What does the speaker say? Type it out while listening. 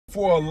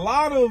For a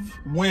lot of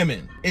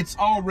women, it's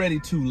already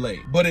too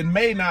late, but it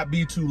may not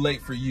be too late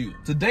for you.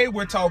 Today,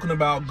 we're talking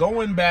about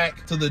going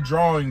back to the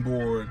drawing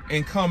board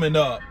and coming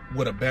up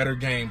with a better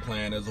game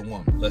plan as a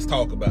woman. Let's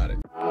talk about it.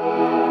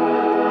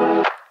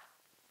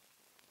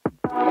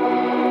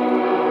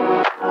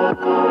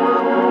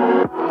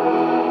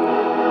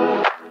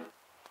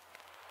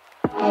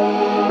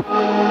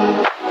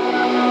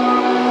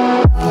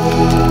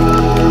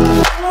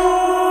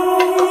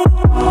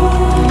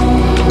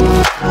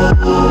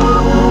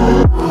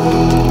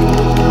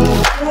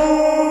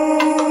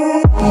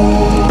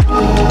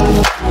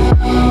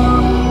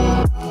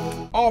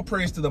 All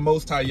praise to the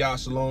Most High Yah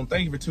Shalom.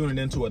 Thank you for tuning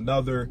into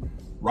another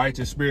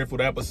Righteous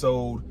Spiritful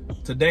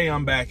episode. Today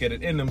I'm back at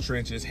it in them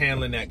trenches,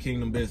 handling that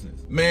kingdom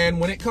business. Man,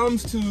 when it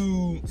comes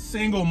to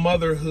single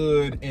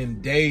motherhood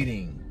and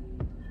dating,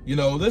 you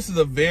know, this is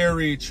a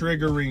very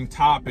triggering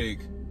topic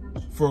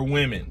for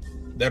women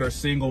that are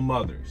single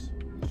mothers.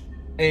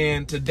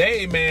 And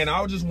today, man,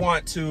 I just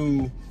want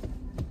to,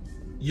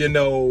 you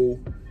know,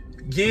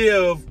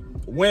 give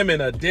women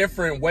a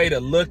different way to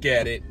look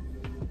at it.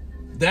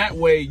 That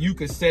way you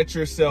can set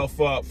yourself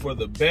up for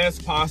the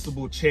best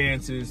possible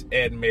chances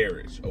at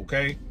marriage,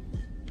 okay?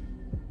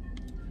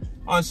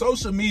 On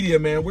social media,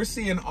 man, we're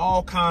seeing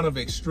all kind of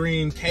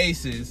extreme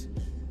cases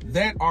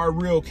that are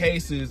real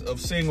cases of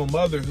single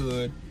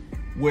motherhood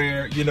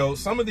where, you know,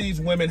 some of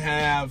these women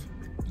have,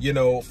 you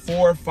know,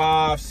 4,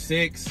 5,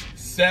 6,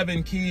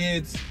 7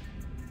 kids,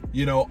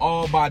 you know,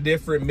 all by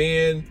different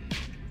men.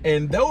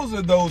 And those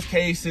are those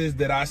cases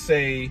that I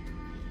say,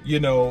 you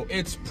know,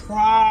 it's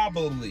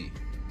probably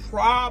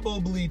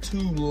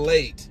too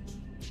late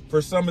for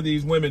some of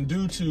these women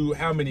due to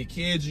how many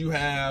kids you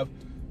have,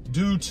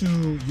 due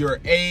to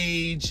your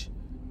age.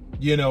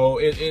 You know,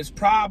 it's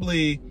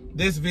probably,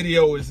 this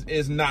video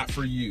is not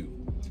for you,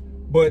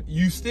 but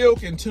you still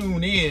can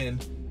tune in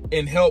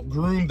and help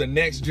groom the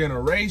next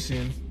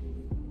generation,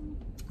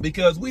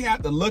 because we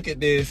have to look at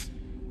this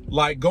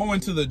like going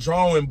to the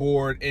drawing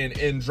board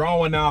and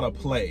drawing out a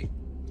play.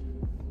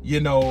 You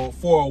know,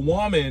 for a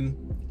woman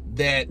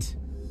that,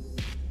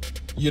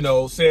 you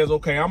know, says,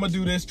 okay, I'm gonna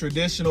do this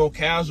traditional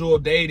casual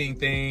dating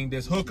thing,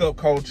 this hookup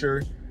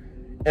culture,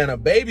 and a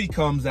baby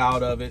comes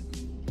out of it,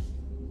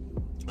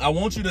 I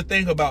want you to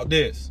think about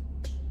this.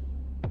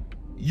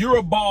 You're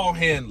a ball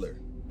handler,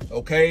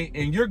 okay?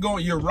 And you're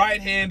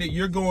right-handed,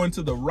 you're going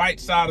to the right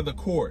side of the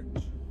court.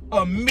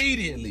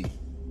 Immediately,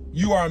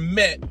 you are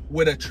met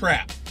with a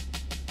trap.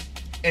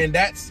 And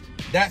that's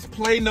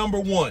play number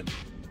one.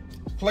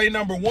 Play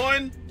number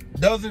one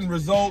doesn't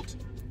result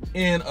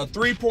in a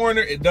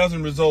three-pointer, it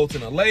doesn't result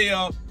in a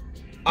layup,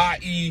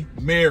 i.e.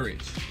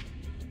 marriage.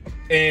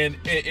 And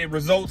it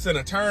results in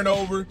a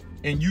turnover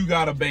and you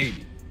got a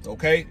baby,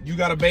 okay? You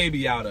got a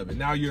baby out of it.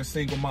 Now you're a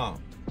single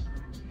mom.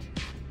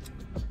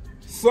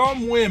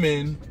 Some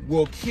women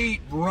will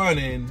keep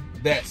running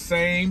that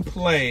same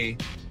play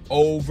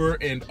over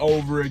and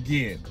over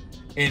again.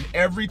 And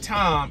every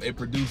time it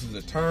produces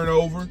a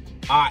turnover,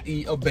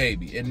 i.e. a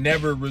baby. It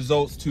never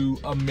results to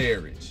a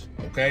marriage,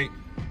 okay?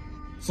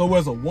 So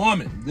as a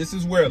woman, this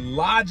is where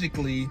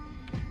logically,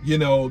 you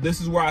know, this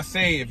is where I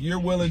say if you're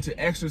willing to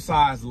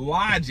exercise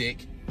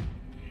logic,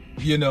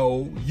 you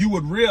know, you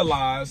would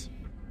realize,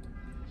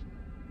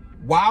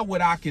 why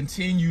would I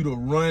continue to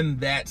run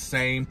that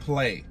same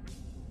play?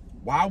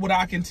 Why would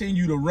I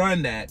continue to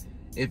run that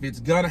if it's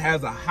gonna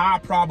has a high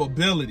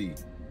probability?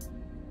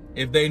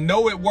 If they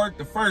know it worked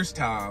the first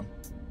time,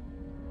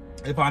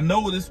 if I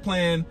know this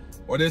plan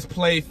or this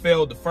play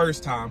failed the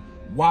first time,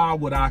 why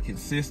would I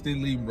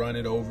consistently run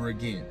it over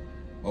again?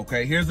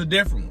 Okay, here's a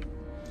different one.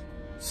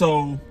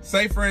 So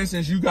say for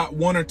instance, you got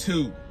 1 or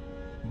 2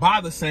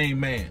 by the same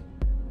man.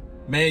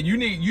 Man, you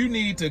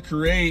need to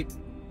create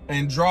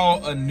and draw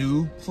a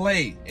new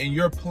play, and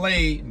your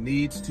play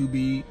needs to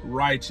be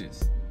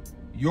righteous.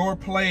 Your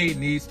play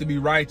needs to be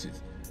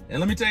righteous.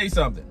 And let me tell you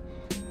something.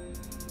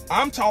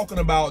 I'm talking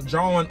about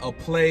drawing a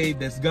play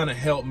that's gonna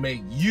help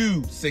make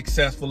you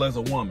successful as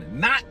a woman,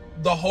 not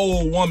the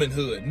whole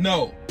womanhood,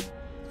 no.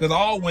 Because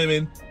all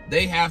women,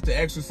 they have to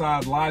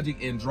exercise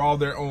logic and draw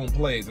their own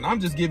plays. And I'm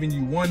just giving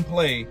you one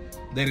play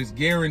that is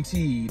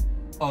guaranteed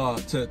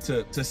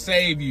to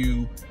save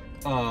you,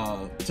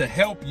 to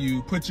help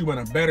you, put you in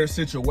a better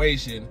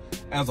situation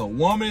as a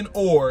woman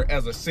or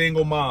as a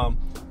single mom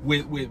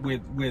with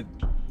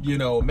you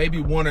know, maybe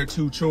 1 or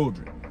 2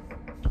 children,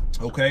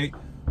 okay?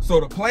 So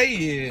the play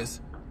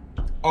is,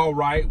 all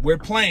right, we're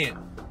playing.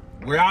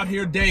 We're out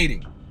here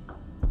dating.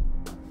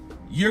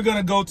 You're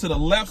gonna go to the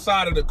left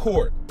side of the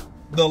court.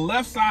 The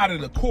left side of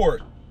the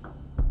court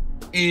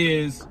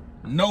is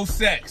no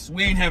sex.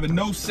 We ain't having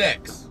no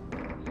sex,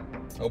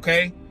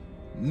 okay?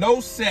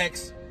 No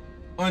sex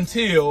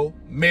until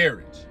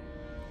marriage.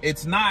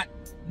 It's not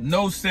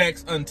no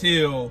sex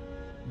until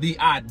the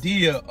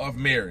idea of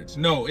marriage.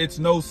 No, it's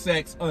no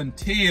sex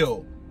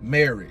until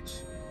marriage.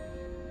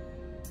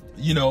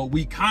 You know,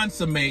 we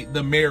consummate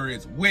the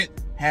marriage with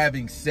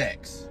having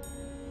sex.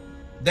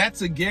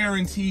 That's a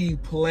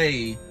guaranteed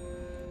play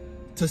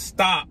to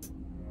stop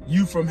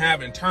you from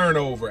having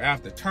turnover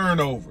after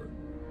turnover,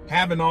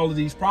 having all of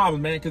these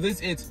problems, man.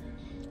 Because it's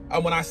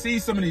when I see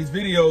some of these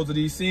videos of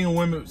these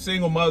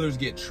single mothers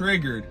get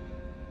triggered,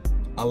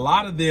 a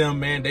lot of them,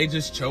 man, they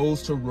just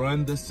chose to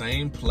run the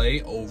same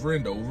play over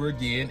and over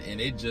again, and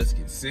it just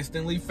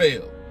consistently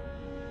failed.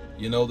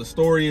 You know, the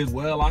story is,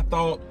 well, I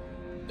thought,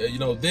 you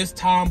know, this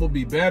time would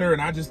be better,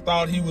 and I just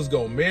thought he was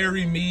gonna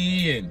marry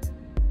me,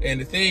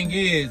 and the thing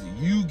is,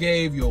 you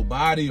gave your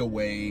body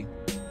away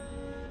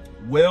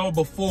well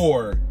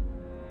before,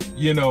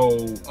 you know,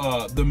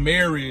 the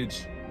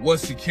marriage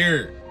was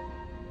secured.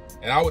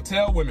 And I would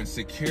tell women,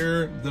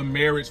 secure the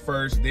marriage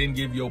first, then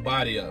give your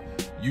body up.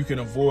 You can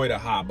avoid a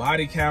high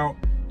body count.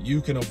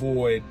 You can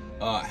avoid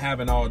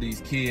having all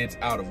these kids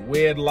out of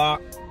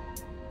wedlock.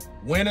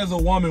 When as a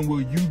woman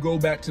will you go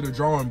back to the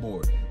drawing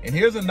board? And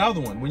here's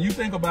another one. When you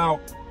think about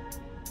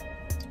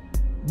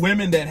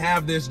women that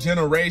have this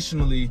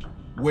generationally,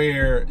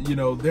 where, you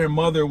know, their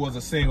mother was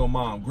a single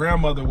mom,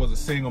 grandmother was a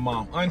single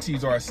mom,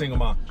 aunties are a single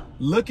mom.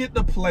 Look at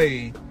the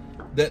play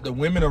that the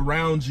women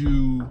around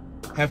you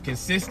have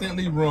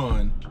consistently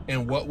run,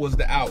 and what was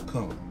the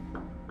outcome?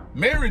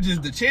 Marriage is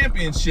the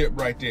championship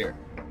right there.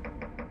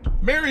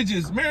 Marriage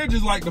is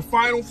like the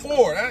Final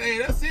Four.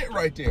 That's it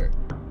right there.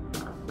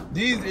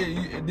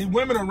 The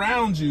women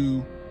around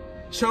you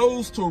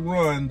chose to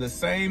run the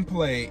same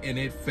play, and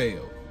it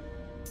failed.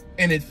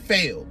 And it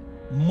failed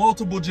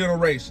multiple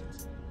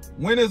generations.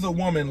 When as a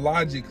woman,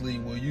 logically,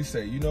 will you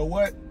say, you know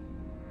what?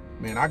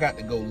 Man, I got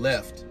to go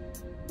left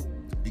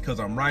because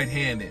I'm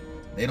right-handed.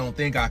 They don't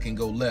think I can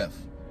go left.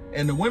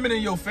 And the women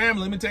in your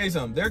family, let me tell you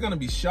something, they're going to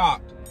be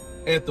shocked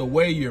at the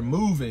way you're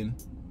moving.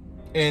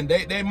 And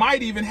they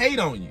might even hate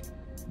on you,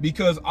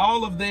 because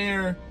all of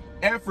their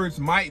efforts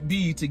might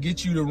be to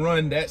get you to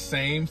run that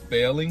same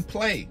failing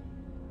play,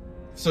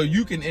 so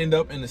you can end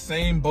up in the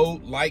same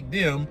boat like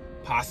them,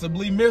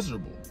 possibly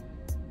miserable.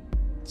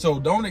 So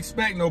don't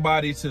expect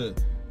nobody to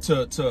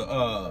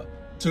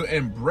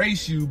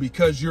embrace you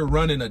because you're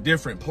running a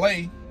different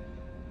play.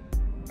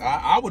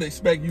 I would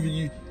expect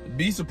you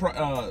be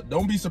surprised.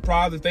 Don't be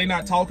surprised if they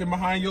not talking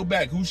behind your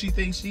back. Who she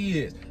thinks she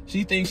is?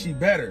 She thinks she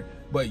better.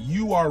 But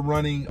you are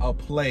running a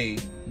play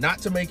not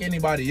to make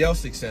anybody else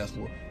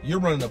successful. You're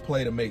running a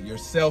play to make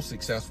yourself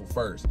successful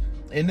first,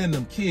 and then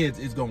them kids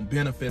is gonna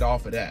benefit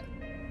off of that.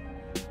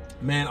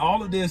 Man,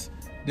 all of this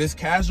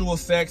casual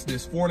sex,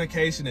 this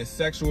fornication, this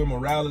sexual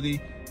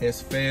immorality has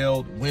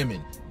failed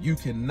women. You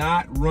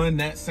cannot run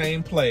that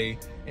same play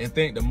and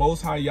think the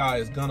Most High Yah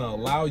is gonna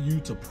allow you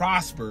to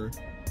prosper,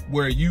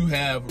 where you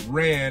have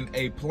ran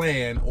a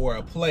plan or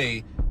a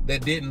play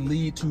that didn't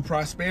lead to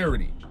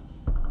prosperity.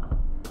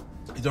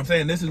 You know what I'm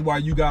saying? This is why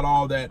you got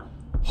all that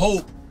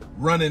hope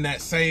running that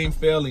same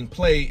failing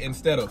play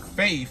instead of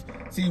faith.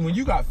 See, when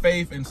you got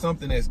faith in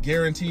something that's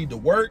guaranteed to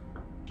work,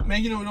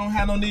 man, you don't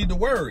have no need to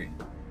worry.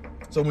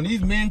 So when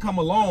these men come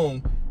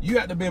along, you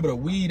have to be able to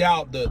weed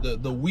out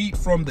the wheat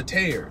from the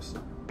tares.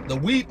 The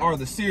wheat are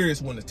the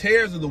serious ones. The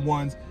tares are the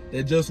ones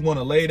that just want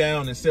to lay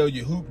down and sell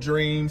you hoop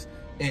dreams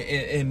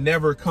and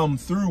never come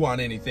through on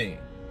anything.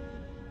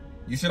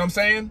 You see what I'm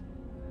saying?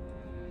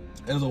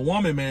 As a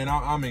woman, man,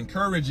 I'm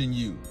encouraging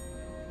you.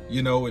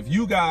 You know, if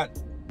you got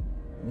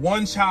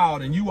one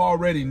child and you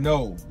already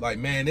know, like,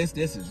 man, this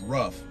is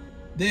rough.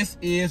 This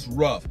is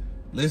rough.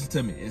 Listen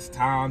to me. It's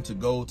time to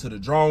go to the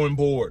drawing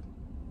board.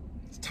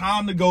 It's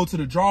time to go to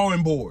the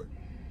drawing board.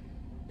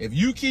 If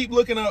you keep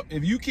looking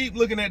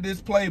at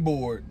this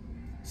playboard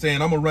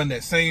saying, I'm gonna run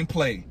that same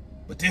play,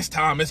 but this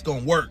time it's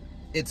gonna work,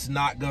 it's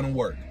not gonna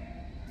work.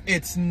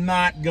 It's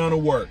not gonna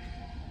work.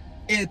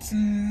 It's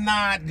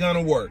not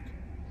gonna work.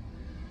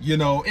 You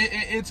know,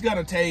 it's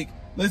gonna take,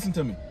 listen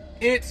to me,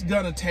 it's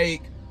gonna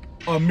take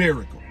a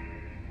miracle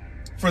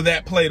for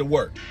that play to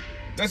work.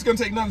 That's gonna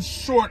take nothing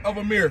short of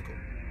a miracle.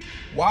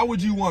 Why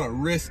would you want to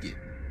risk it?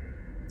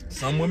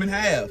 Some women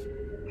have,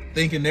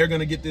 thinking they're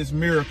gonna get this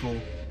miracle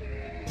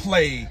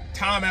play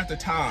time after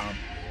time,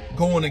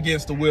 going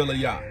against the will of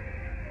Yah.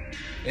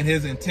 And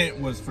his intent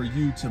was for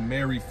you to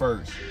marry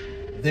first,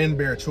 then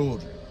bear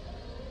children.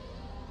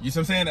 You see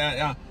what I'm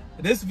saying?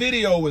 This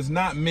video is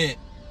not meant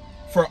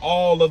for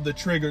all of the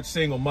triggered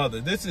single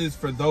mothers. This is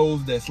for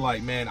those that's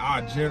like, man,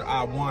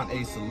 I want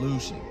a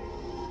solution.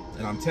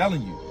 And I'm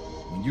telling you,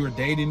 when you're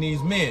dating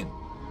these men,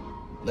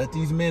 let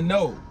these men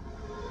know,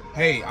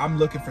 hey, I'm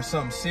looking for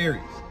something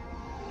serious.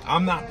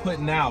 I'm not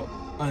putting out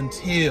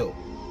until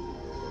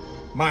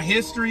my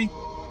history,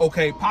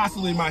 okay,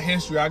 possibly my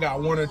history, I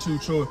got 1 or 2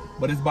 children,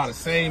 but it's by the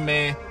same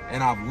man,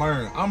 and I've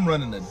learned I'm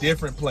running a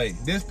different play.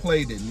 This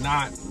play did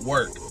not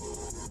work.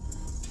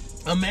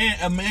 A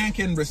man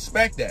can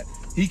respect that.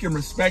 He can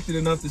respect it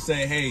enough to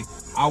say, hey,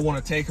 I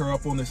want to take her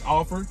up on this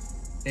offer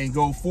and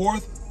go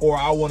forth, or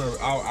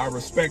I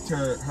respect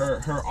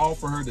her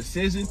offer, her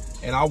decision,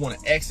 and I want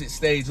to exit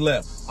stage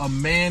left. A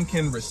man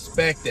can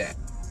respect that.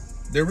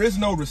 There is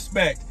no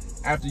respect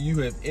after you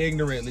have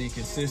ignorantly,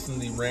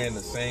 consistently ran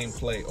the same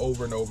play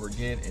over and over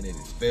again, and it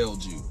has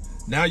failed you.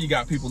 Now you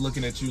got people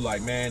looking at you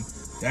like, man,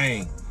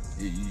 dang,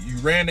 you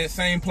ran that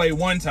same play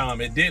one time,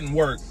 it didn't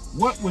work.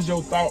 What was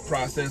your thought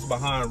process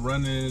behind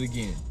running it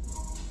again?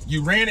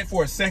 You ran it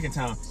for a second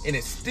time and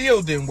it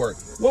still didn't work.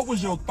 What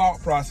was your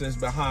thought process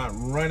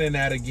behind running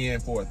that again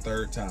for a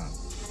third time?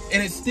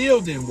 And it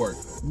still didn't work.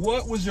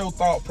 What was your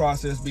thought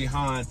process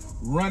behind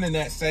running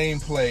that same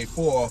play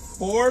for a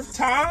fourth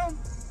time?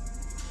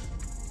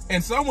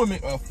 And some women,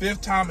 a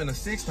fifth time and a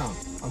sixth time.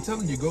 I'm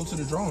telling you, go to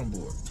the drawing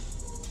board.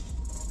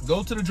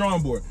 Go to the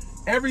drawing board.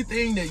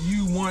 Everything that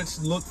you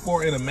once looked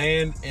for in a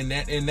man in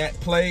that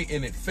play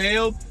and it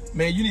failed,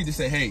 man, you need to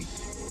say, hey,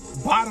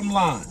 bottom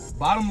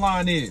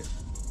line is,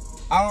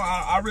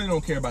 I really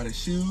don't care about his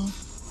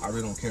shoes. I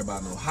really don't care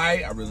about no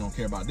height. I really don't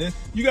care about this.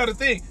 You got to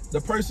think,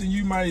 the person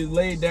you might have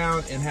laid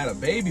down and had a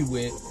baby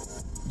with,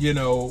 you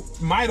know,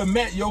 might have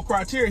met your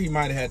criteria. He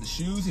might have had the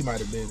shoes. He might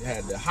have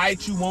had the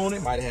height you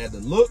wanted. Might have had the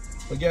look.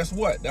 But guess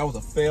what? That was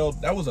a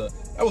failed. That was a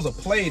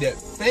play that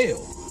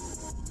failed.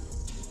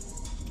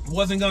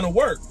 Wasn't gonna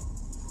work.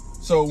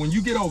 So when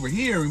you get over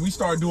here and we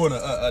start doing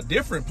a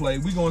different play,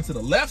 we going to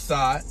the left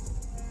side.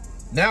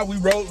 Now we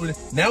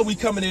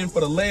coming in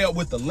for the layup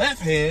with the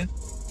left hand.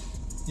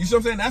 You see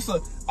what I'm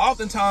saying?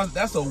 Oftentimes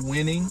that's a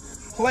winning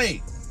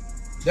play.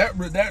 That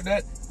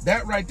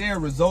right there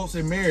results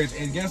in marriage.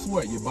 And guess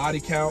what? Your body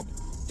count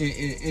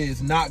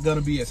is not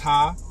gonna be as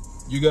high.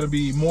 You're gonna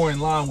be more in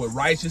line with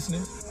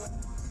righteousness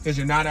because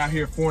you're not out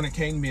here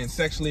fornicating, being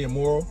sexually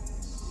immoral.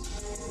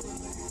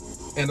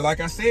 And like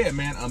I said,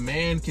 man, a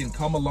man can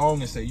come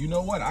along and say, you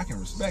know what? I can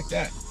respect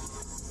that.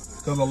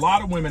 Because a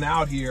lot of women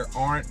out here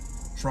aren't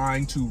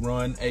trying to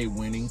run a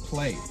winning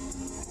play.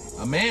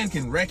 A man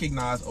can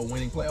recognize a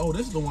winning play. Oh,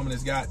 this is the woman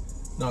that's got,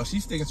 no,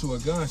 she's sticking to a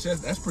gun.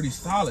 That's pretty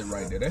solid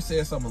right there. That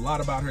says something a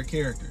lot about her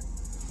character.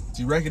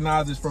 She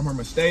recognizes from her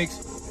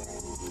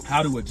mistakes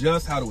how to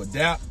adjust, how to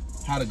adapt,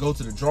 how to go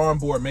to the drawing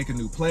board, make a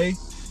new play.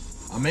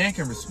 A man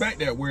can respect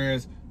that,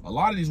 whereas a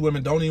lot of these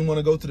women don't even want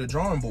to go to the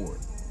drawing board.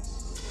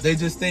 They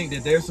just think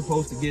that they're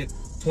supposed to get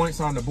points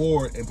on the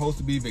board and supposed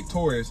to be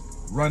victorious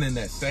running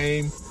that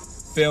same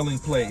failing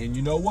play. And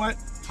you know what?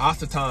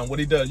 Hasatan, what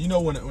he does, you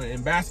know, when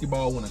in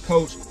basketball, when a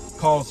coach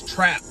calls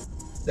trap,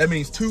 that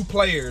means two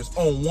players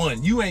on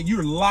one.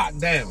 You're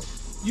locked down.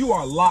 You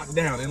are locked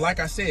down. And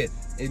like I said,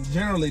 it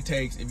generally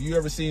takes, if you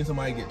ever seen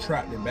somebody get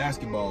trapped in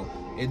basketball,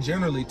 it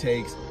generally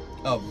takes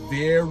a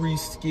very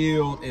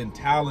skilled and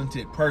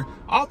talented person.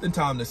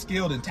 Oftentimes, the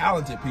skilled and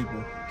talented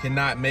people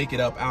cannot make it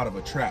up out of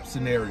a trap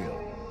scenario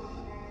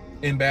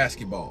in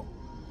basketball.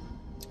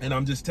 And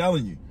I'm just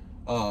telling you,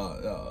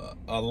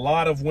 a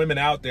lot of women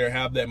out there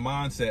have that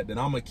mindset that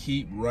I'm gonna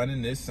keep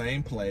running this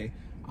same play.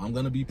 I'm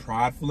gonna be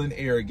prideful and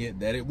arrogant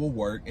that it will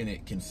work, and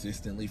it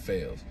consistently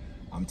fails.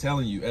 I'm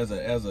telling you, as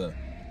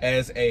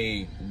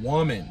a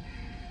woman,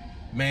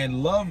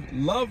 man,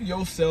 love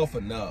yourself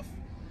enough,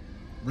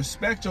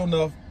 respect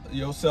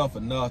yourself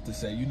enough to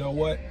say, you know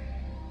what,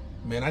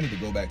 man, I need to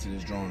go back to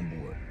this drawing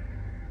board.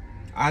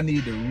 I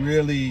need to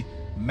really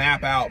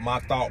map out my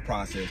thought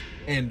process.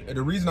 And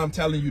the reason I'm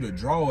telling you to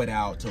draw it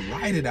out, to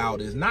write it out,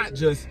 is not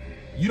just,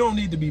 you don't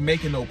need to be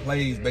making no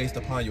plays based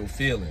upon your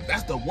feelings.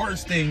 That's the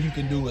worst thing you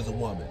can do as a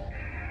woman.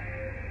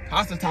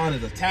 Hasatan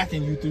is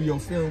attacking you through your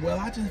feeling. Well,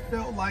 I just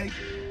felt like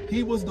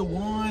he was the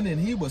one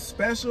and he was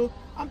special.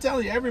 I'm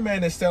telling you, every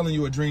man that's selling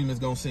you a dream is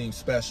gonna seem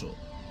special.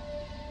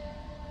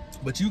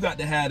 But you got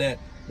to have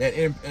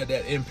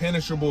that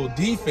impenetrable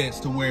defense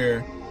to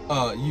where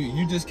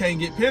you just can't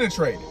get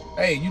penetrated.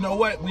 Hey, you know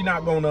what? We're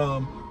not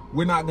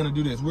gonna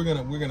do this. We're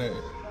gonna,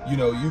 you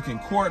know, you can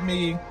court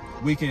me,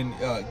 we can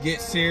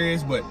get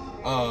serious, but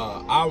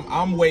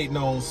I'm waiting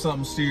on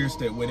something serious,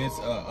 that when it's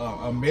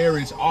a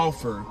marriage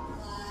offer,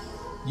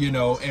 you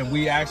know, and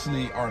we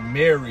actually are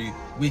married,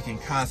 we can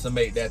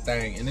consummate that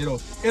thing, and it'll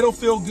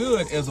feel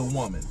good as a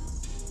woman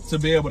to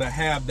be able to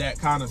have that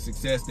kind of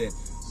success, that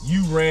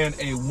you ran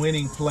a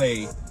winning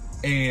play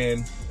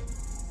and,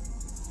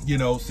 you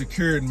know,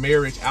 secured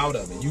marriage out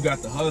of it. You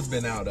got the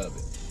husband out of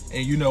it.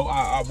 And, you know,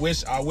 I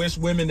wish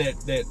women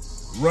that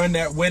run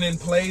that winning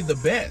play the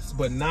best,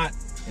 but not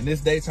in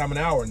this daytime and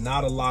hour.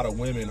 Not a lot of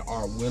women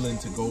are willing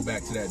to go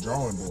back to that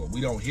drawing board.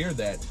 We don't hear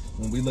that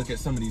when we look at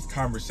some of these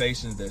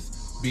conversations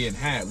that's being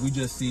had. We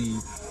just see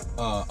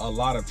a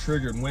lot of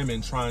triggered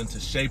women trying to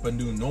shape a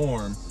new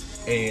norm,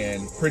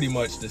 and pretty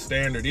much the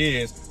standard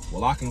is,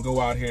 well, I can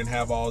go out here and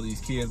have all these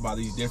kids by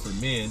these different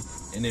men,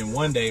 and then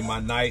one day my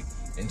knight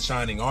in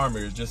shining armor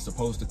is just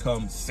supposed to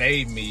come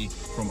save me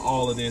from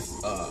all of this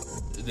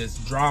this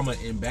drama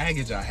and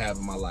baggage I have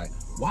in my life.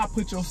 Why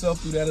put yourself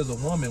through that as a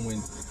woman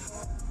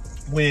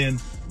when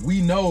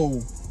we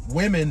know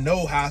women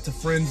know how to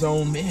friend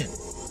zone men?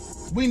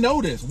 We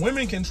know this.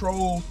 Women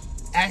control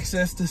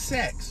access to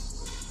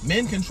sex.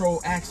 Men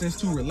control access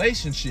to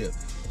relationship.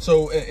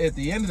 So at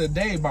the end of the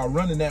day, by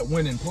running that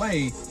winning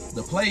play,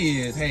 the play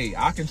is, hey,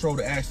 I control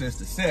the access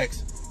to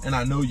sex and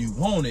I know you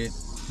want it,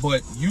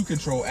 but you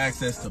control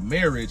access to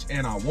marriage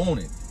and I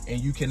want it.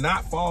 And you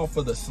cannot fall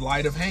for the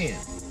sleight of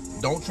hand.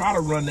 Don't try to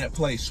run that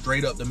play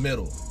straight up the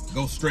middle.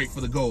 Go straight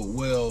for the goal.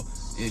 Well,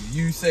 if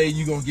you say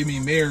you're going to give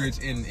me marriage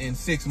in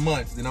 6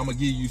 months, then I'm going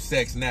to give you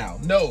sex now.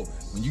 No,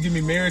 when you give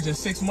me marriage in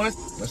 6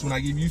 months, that's when I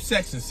give you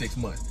sex in 6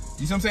 months.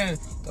 You see what I'm saying?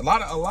 A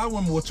lot of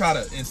women will try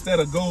to, instead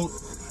of go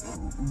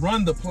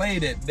run the play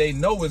that they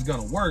know is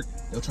gonna work,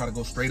 they'll try to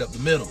go straight up the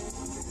middle.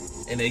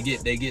 And they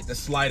get the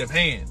sleight of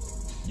hand.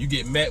 You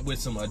get met with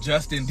some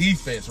adjusting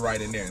defense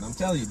right in there. And I'm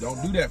telling you,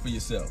 don't do that for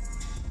yourself.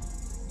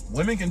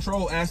 Women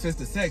control access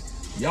to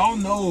sex. Y'all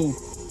know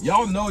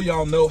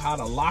how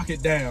to lock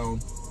it down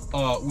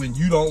when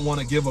you don't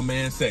want to give a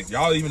man sex.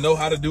 Y'all even know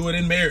how to do it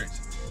in marriage.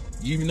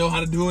 You even know how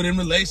to do it in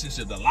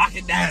relationships, to lock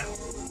it down.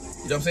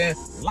 You know what I'm saying?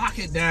 Lock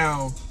it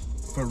down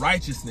for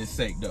righteousness'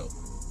 sake, though.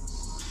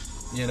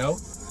 You know?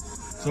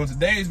 So in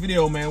today's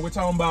video, man, we're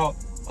talking about,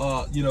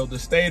 you know, the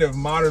state of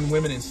modern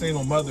women and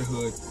single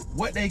motherhood,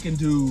 what they can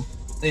do,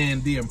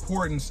 and the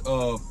importance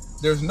of,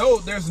 there's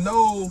no,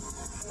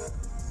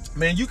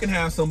 man, you can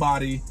have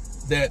somebody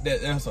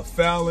that's a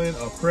felon,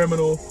 a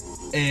criminal,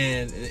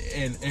 and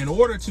in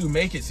order to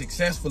make it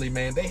successfully,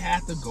 man, they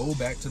have to go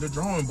back to the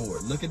drawing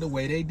board. Look at the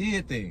way they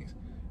did things.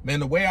 Man,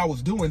 the way I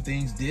was doing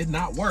things did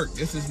not work.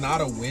 This is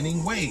not a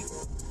winning way.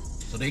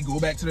 So they go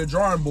back to the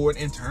drawing board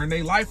and turn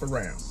their life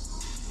around.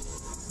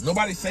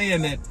 Nobody's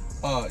saying that,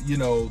 you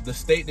know, the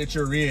state that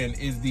you're in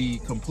is the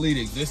complete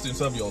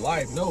existence of your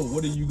life. No,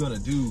 what are you going to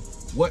do?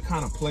 What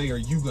kind of play are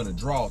you going to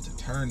draw to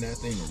turn that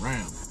thing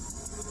around?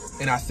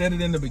 And I said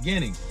it in the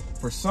beginning,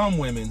 for some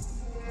women,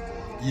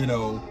 you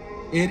know,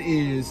 it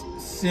is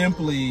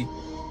simply,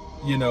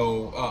 you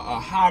know, a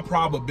high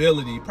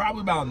probability,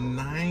 probably about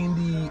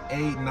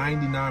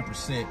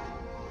 98–99%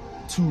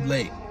 too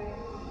late,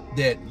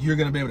 that you're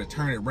going to be able to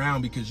turn it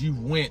around, because you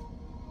went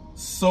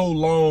so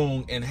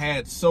long and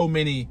had so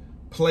many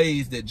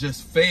plays that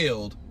just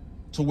failed,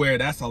 to where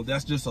that's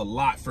just a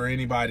lot for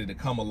anybody to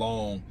come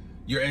along.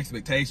 Your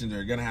expectations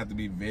are going to have to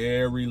be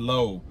very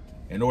low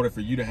in order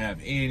for you to have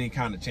any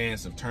kind of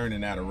chance of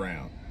turning that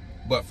around.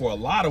 But for a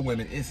lot of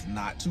women, it's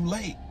not too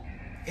late.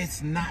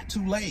 It's not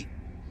too late.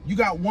 You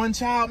got one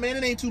child, man,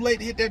 it ain't too late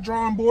to hit that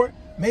drawing board.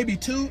 Maybe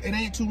two, it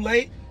ain't too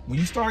late. When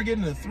you start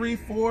getting to 3,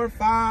 4,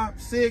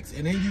 5, 6,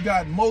 and then you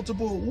got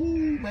multiple,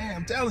 ooh, man,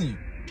 I'm telling you.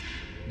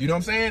 You know what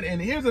I'm saying?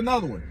 And here's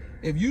another one.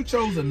 If you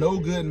chose a no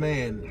good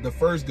man the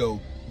first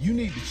go, you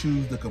need to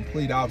choose the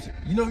complete opposite.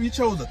 You know, if you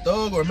chose a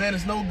thug or a man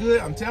that's no good,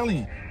 I'm telling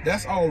you,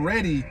 that's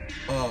already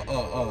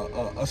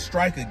a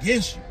strike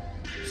against you.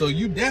 So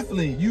you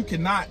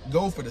cannot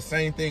go for the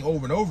same thing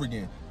over and over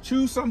again.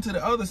 Choose something to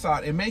the other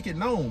side and make it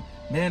known.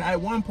 Man,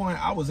 at one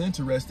point, I was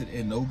interested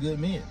in no good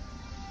men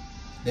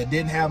that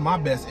didn't have my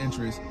best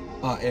interest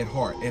at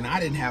heart. And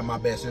I didn't have my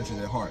best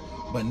interest at heart.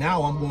 But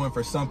now I'm going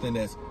for something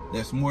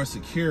that's more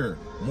secure,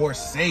 more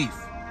safe.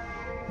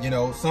 You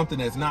know, something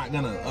that's not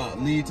gonna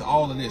lead to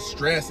all of this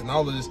stress and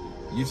all of this,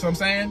 you know what I'm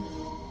saying?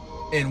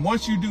 And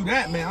once you do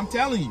that, man, I'm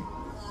telling you,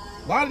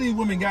 a lot of these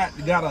women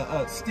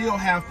gotta still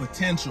have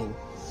potential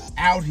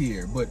out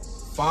here, but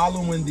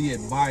following the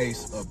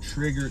advice of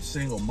triggered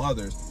single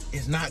mothers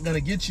is not gonna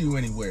get you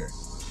anywhere.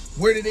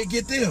 Where did they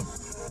get them?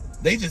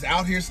 They just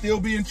out here still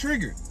being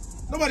triggered.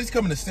 Nobody's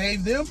coming to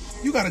save them.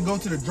 You gotta go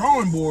to the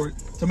drawing board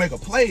to make a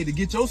play to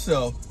get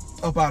yourself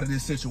up out of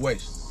this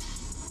situation.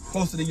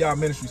 Closer to Y'all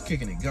Ministries,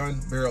 kicking it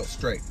gun barrel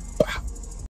straight. Wow.